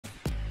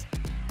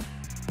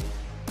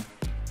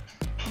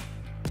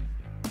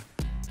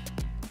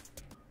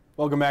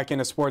Welcome back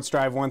into Sports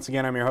Drive. Once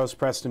again, I'm your host,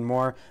 Preston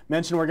Moore.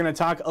 Mentioned we're going to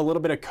talk a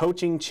little bit of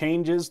coaching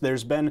changes.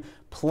 There's been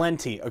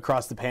plenty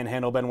across the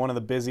Panhandle, been one of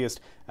the busiest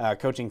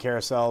coaching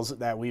carousels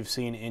that we've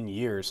seen in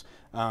years.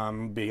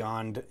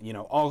 Beyond,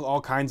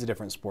 all kinds of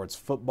different sports,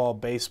 football,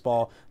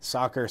 baseball,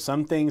 soccer,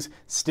 some things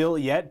still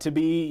yet to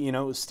be,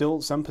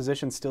 some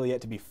positions still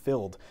yet to be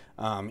filled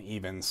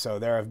even. So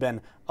there have been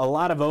a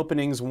lot of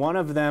openings. One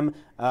of them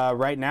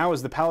right now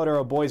is the Palo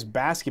Duro boys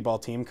basketball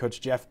team.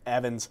 Coach Jeff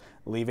Evans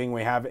leaving.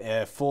 We have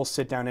a full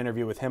sit-down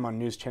interview with him on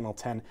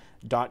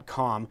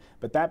newschannel10.com.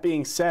 But that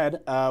being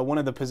said, one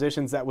of the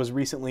positions that was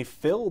recently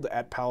filled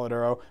at Palo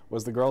Duro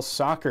was the girls'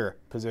 soccer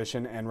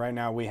position, and right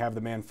now we have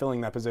the man filling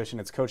that position.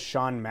 It's Coach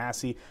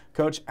Massie.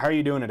 Coach, how are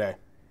you doing today?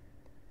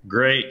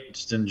 Great.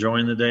 Just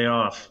enjoying the day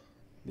off.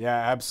 Yeah,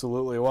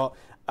 absolutely. Well,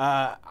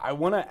 I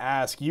want to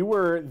ask, you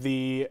were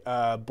the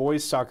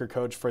boys soccer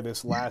coach for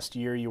this last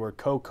year. You were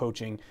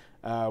co-coaching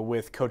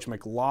with Coach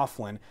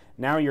McLaughlin.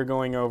 Now you're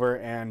going over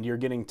and you're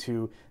getting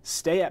to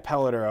stay at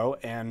Palo Duro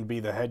and be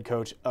the head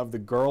coach of the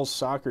girls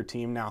soccer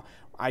team. Now,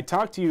 I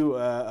talked to you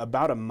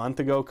about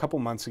a couple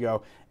months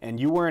ago, and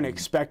you weren't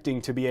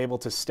expecting to be able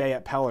to stay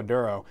at Palo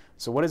Duro.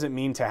 So what does it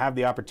mean to have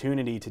the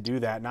opportunity to do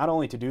that? Not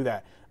only to do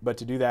that, but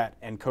to do that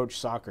and coach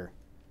soccer?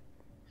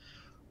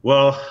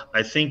 Well,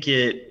 I think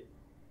it's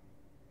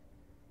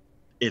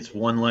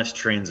one less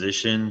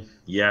transition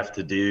you have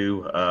to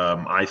do.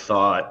 I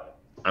thought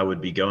I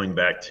would be going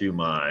back to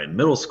my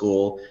middle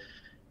school,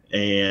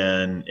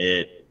 and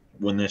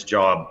when this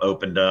job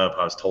opened up,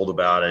 I was told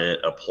about it,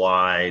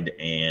 applied,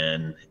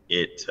 and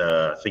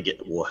I think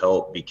it will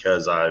help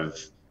because I've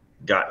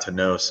got to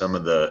know some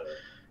of the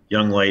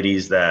young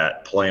ladies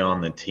that play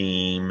on the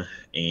team,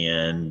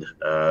 and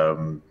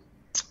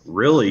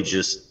really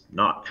just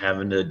not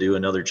having to do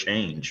another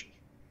change.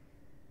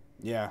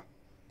 Yeah,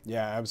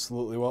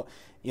 absolutely. Well,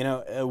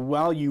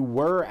 while you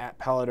were at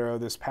Palo Duro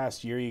this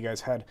past year, you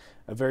guys had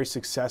a very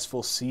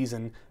successful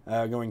season,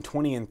 going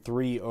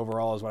 20-3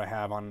 overall is what I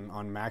have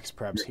on Max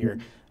Preps here.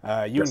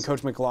 You and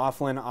Coach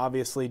McLaughlin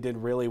obviously did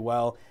really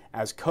well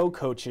as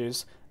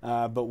co-coaches,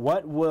 but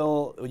what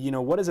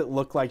does it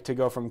look like to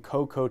go from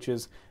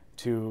co-coaches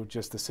to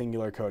just the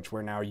singular coach,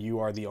 where now you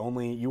are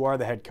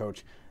the head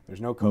coach?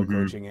 There's no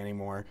co-coaching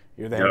anymore.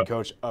 You're the head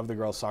coach of the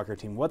girls soccer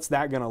team. What's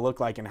that going to look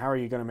like, and how are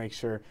you going to make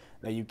sure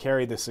that you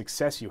carry the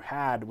success you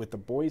had with the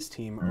boys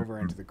team over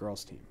into the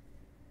girls team?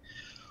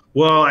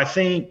 Well, I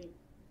think,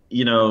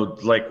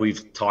 like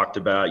we've talked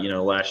about,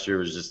 last year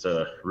was just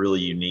a really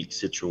unique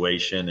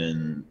situation,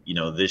 and,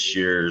 this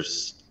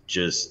year's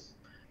just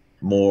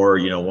more,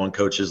 one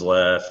coach has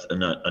left,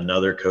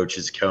 another coach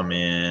has come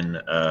in,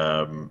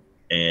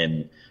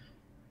 and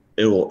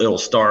it'll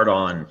start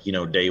on,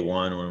 day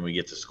one when we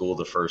get to school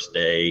the first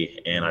day.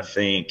 And I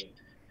think,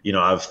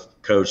 I've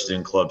coached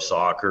in club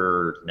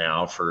soccer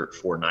now for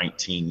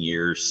 19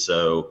 years.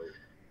 So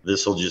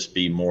this will just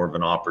be more of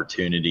an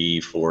opportunity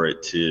for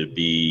it to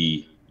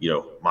be,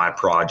 my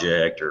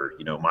project or,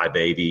 my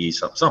baby,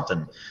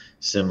 something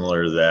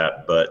similar to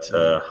that. But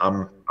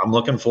I'm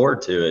looking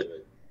forward to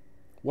it.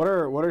 What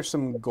are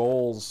some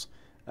goals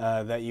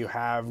that you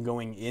have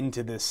going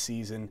into this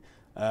season,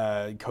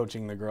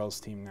 coaching the girls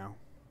team now?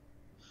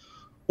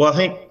 Well, I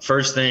think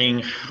first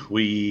thing,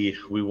 we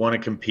want to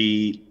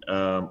compete.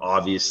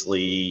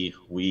 Obviously,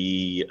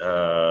 we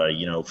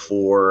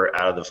 4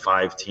 out of the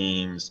 5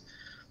 teams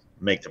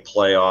make the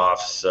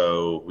playoffs,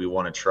 so we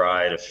want to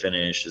try to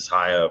finish as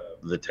high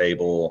up the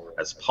table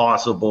as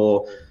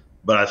possible.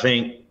 But I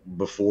think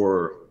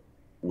before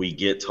we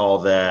get to all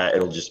that,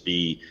 it'll just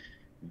be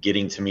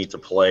getting to meet the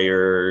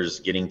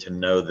players, getting to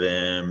know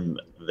them.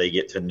 They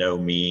get to know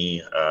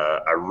me.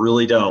 I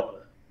really don't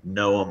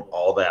know them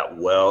all that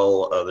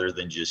well, other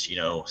than just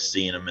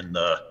seeing them in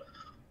the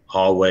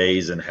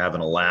hallways and having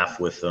a laugh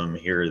with them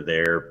here or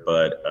there.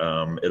 But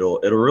it'll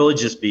really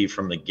just be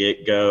from the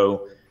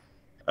get-go.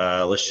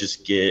 Let's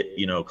just get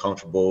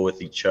comfortable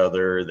with each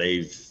other.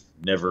 They've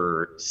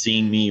never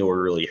seen me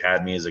or really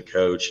had me as a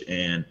coach,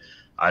 and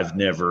I've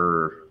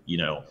never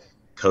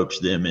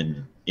coached them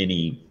in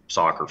any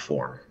soccer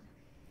form.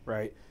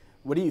 Right.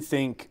 What do you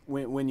think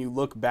when you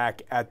look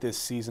back at this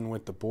season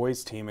with the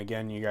boys team?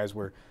 Again, you guys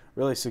were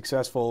really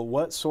successful.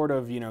 What sort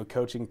of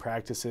coaching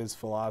practices,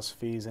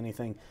 philosophies,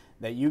 anything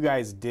that you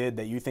guys did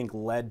that you think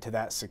led to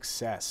that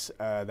success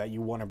that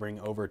you want to bring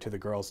over to the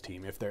girls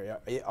team?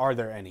 Are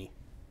there any?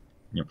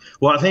 Yeah.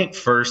 Well, I think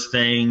first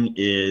thing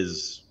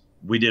is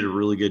we did a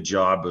really good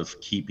job of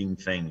keeping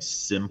things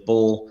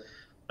simple.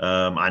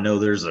 I know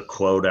there's a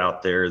quote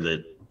out there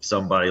that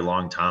somebody a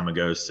long time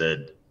ago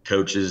said,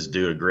 coaches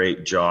do a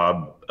great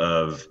job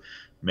of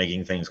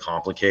making things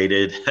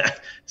complicated.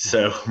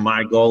 So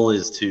my goal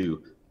is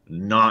to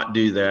not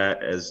do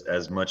that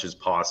as much as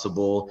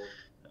possible.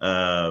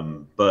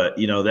 But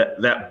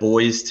that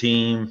boys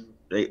team,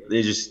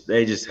 they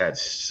just had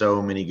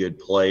so many good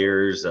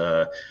players.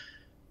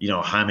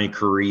 Jaime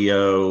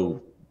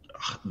Carrillo,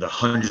 the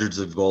hundreds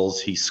of goals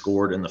he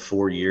scored in the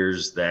 4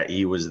 years that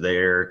he was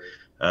there.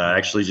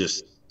 Actually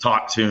just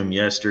talked to him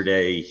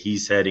yesterday.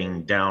 He's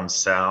heading down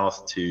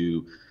south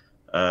to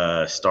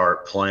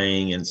start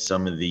playing in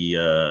some of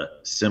the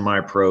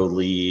semi-pro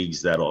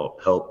leagues that'll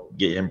help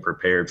get him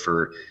prepared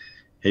for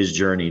his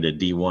journey to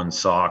D1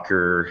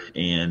 soccer.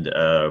 And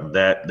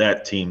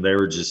that team, they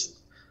were just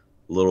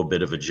a little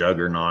bit of a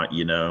juggernaut,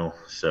 you know.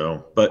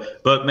 So,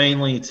 but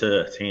mainly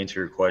to answer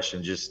your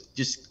question,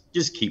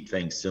 just keep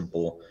things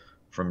simple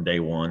from day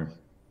one.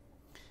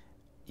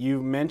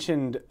 You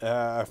mentioned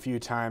a few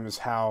times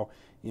how,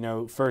 you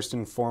know, first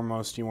and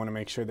foremost, you want to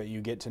make sure that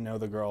you get to know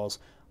the girls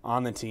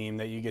on the team,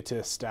 that you get to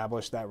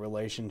establish that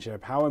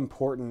relationship. How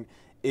important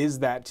is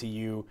that to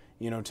you,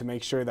 you know, to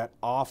make sure that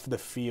off the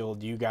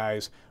field you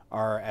guys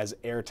are as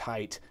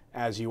airtight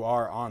as you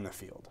are on the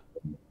field?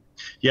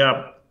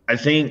 Yeah, I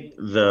think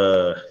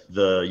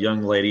the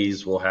young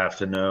ladies will have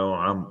to know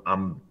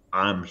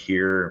I'm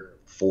here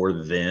for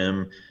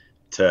them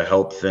to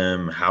help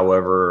them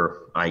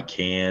however I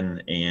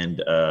can,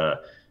 and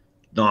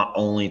not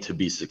only to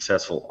be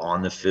successful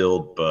on the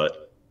field,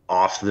 but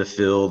off the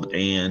field.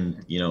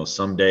 And, you know,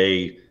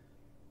 someday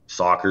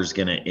soccer's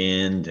going to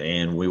end,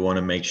 and we want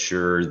to make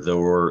sure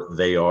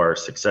they are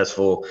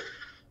successful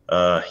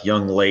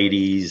young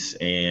ladies,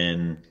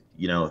 and,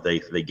 you know, they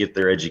get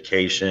their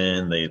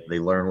education, they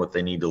learn what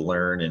they need to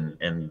learn,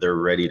 and they're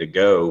ready to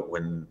go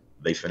when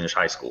they finish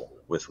high school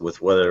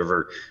with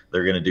whatever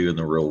they're going to do in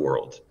the real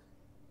world.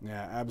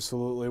 Yeah,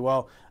 absolutely.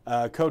 Well,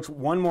 Coach,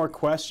 one more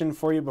question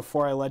for you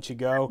before I let you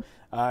go.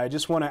 I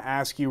just want to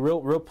ask you,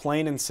 real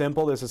plain and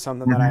simple. This is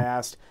something that I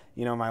asked,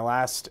 you know, my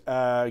last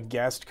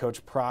guest,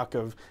 Coach Prock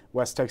of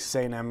West Texas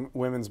A&M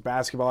women's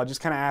basketball. I just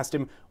kind of asked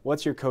him,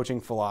 "What's your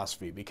coaching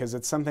philosophy?" Because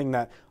it's something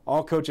that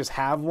all coaches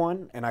have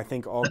one, and I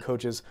think all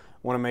coaches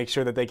want to make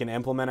sure that they can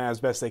implement it as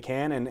best they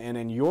can. And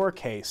in your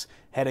case,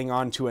 heading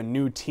on to a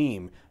new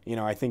team, you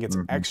know, I think it's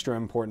extra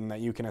important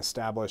that you can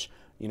establish,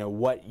 you know,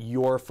 what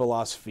your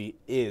philosophy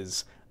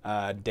is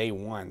day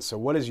one. So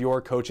what is your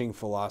coaching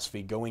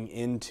philosophy going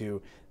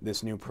into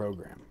this new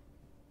program?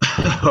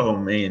 Oh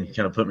man, you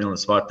kind of put me on the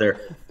spot there.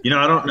 You know,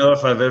 I don't know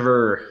if I've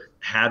ever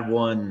had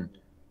one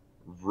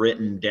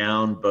written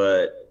down,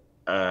 but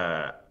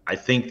I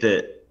think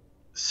that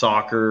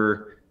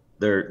soccer,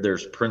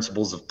 there's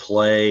principles of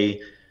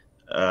play.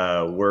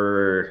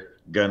 We're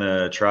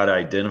gonna try to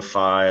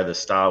identify the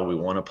style we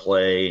want to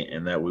play,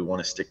 and that we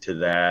want to stick to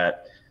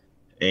that.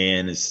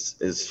 And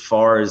as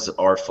far as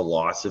our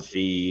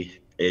philosophy,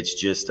 it's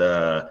just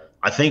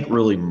I think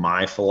really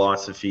my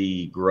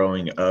philosophy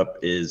growing up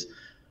is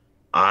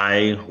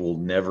I will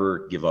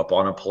never give up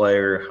on a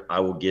player. I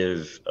will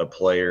give a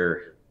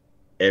player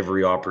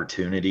every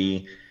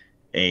opportunity.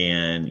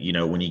 And, you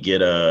know, when you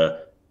get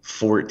a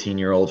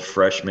 14-year-old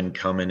freshman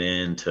coming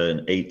in to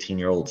an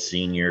 18-year-old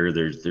senior,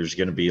 there's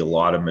going to be a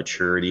lot of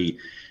maturity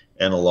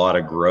and a lot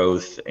of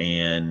growth.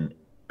 And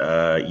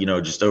you know,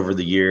 just over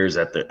the years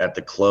at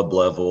the club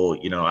level,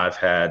 you know, I've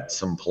had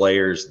some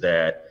players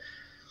that,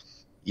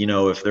 you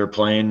know, if they're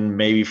playing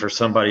maybe for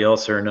somebody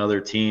else or another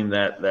team,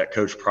 that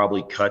coach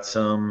probably cuts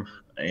them.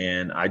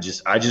 And I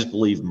just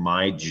believe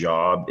my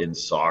job in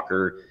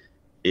soccer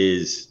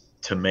is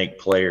to make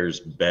players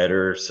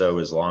better. So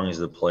as long as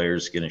the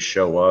player's going to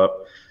show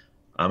up,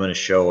 I'm going to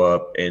show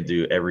up and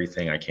do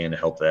everything I can to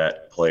help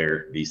that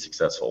player be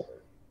successful.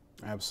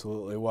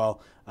 Absolutely. Well,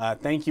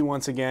 thank you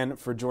once again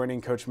for joining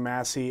Coach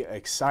Massie.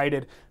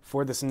 Excited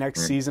for this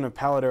next season of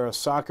Palo Duro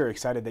soccer.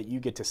 Excited that you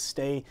get to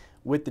stay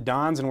with the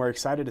Dons, and we're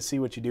excited to see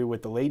what you do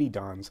with the Lady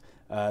Dons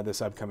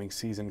this upcoming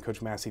season.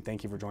 Coach Massie,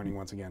 thank you for joining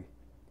once again.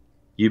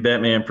 You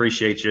bet, man.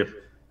 Appreciate you.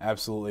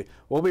 Absolutely.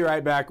 We'll be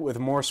right back with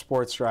more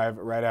Sports Drive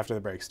right after the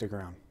break. Stick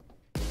around.